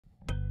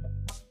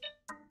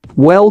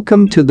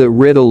Welcome to the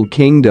Riddle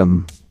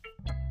Kingdom.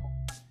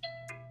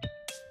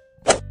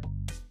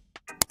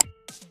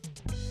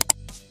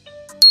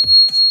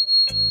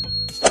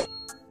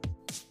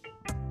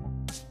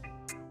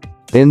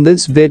 In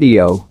this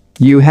video,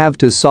 you have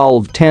to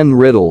solve 10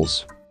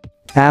 riddles.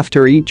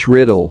 After each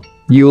riddle,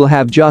 you'll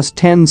have just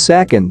 10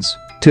 seconds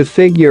to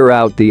figure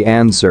out the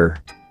answer.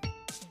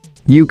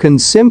 You can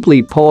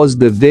simply pause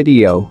the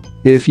video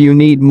if you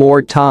need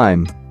more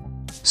time.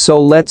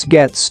 So let's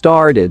get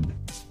started.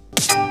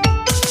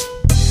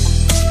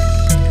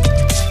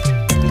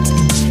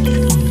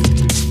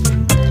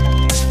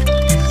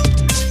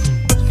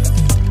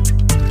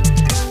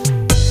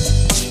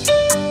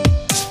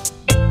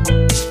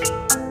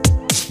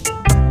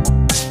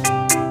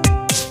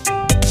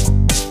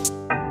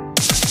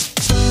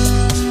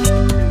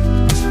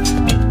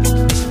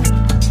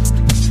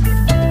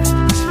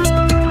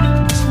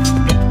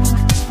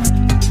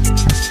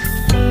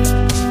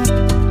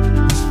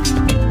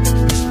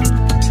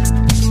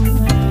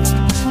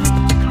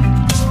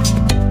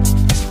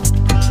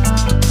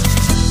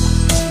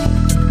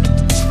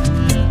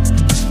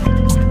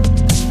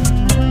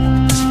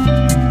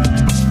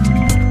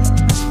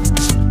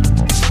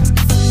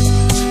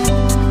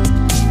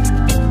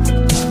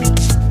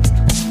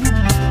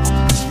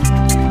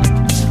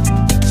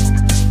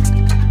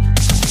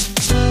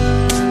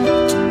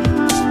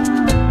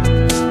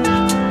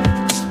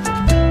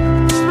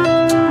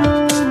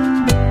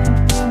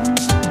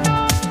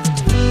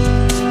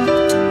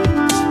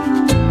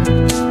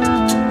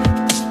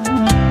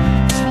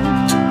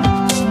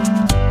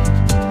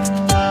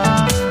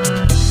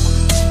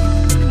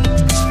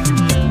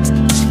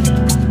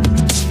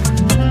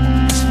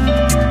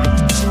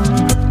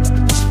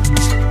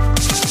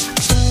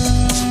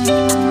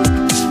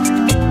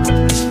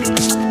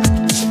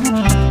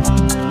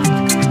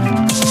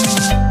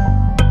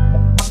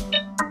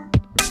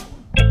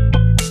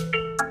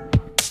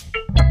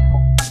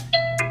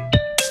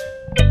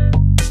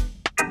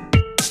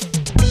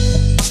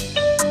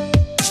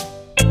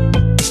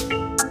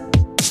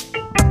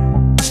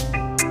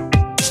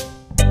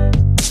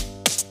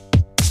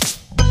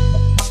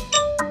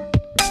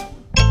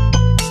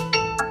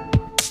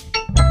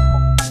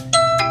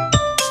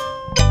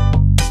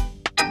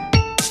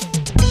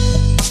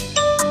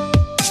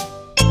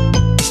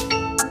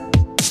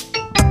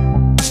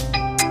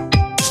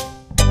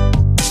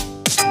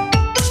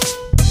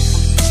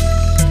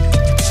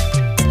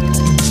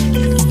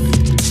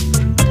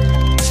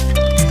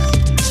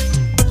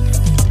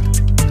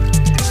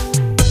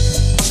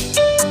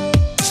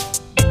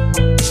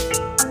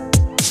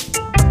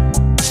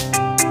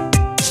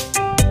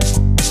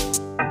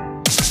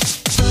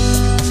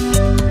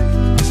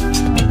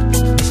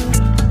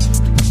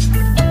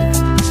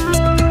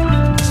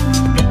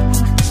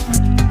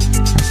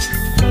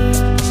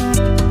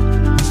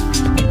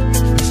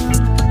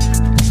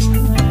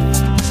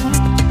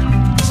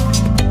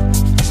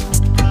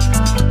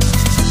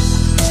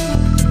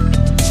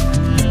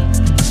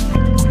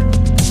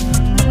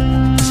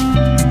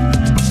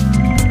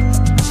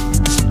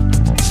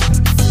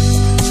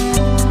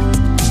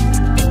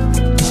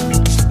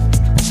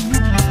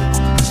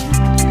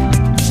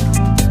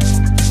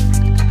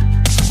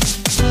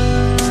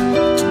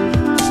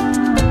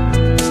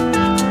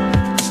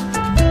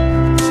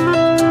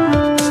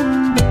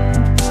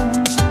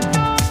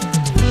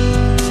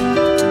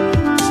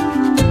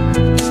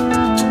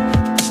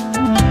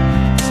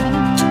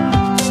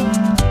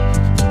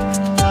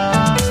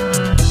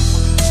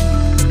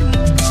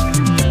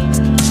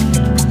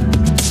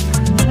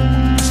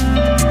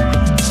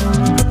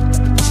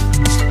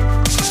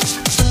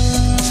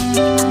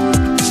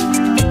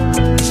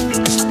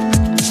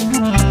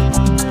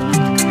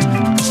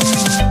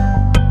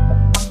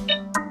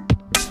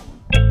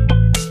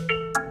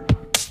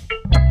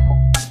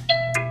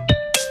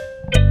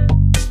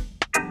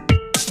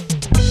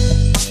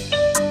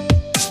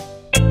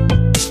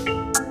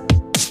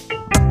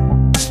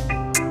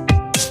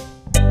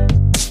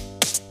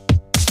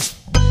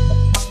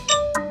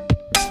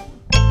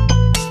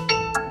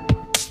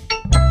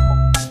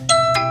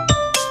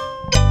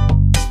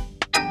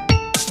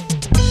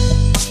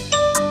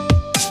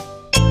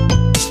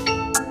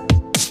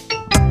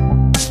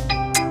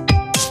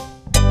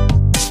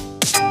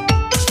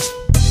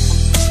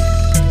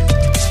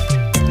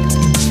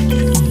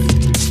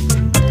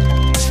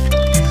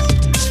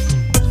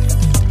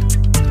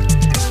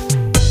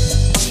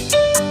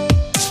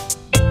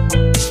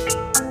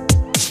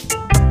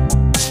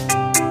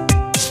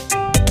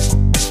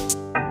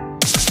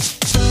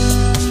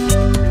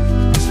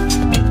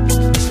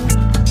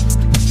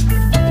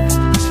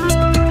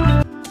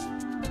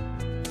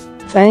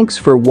 Thanks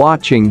for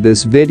watching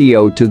this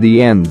video to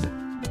the end.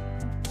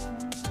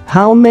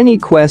 How many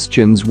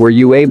questions were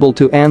you able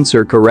to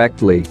answer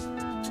correctly?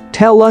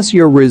 Tell us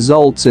your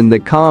results in the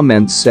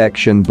comments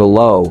section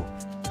below.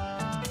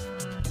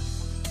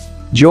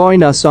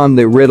 Join us on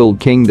the Riddle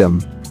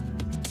Kingdom.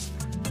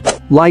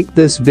 Like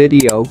this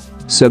video,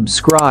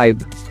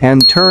 subscribe,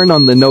 and turn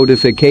on the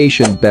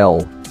notification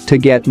bell to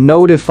get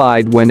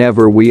notified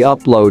whenever we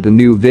upload a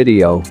new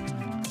video.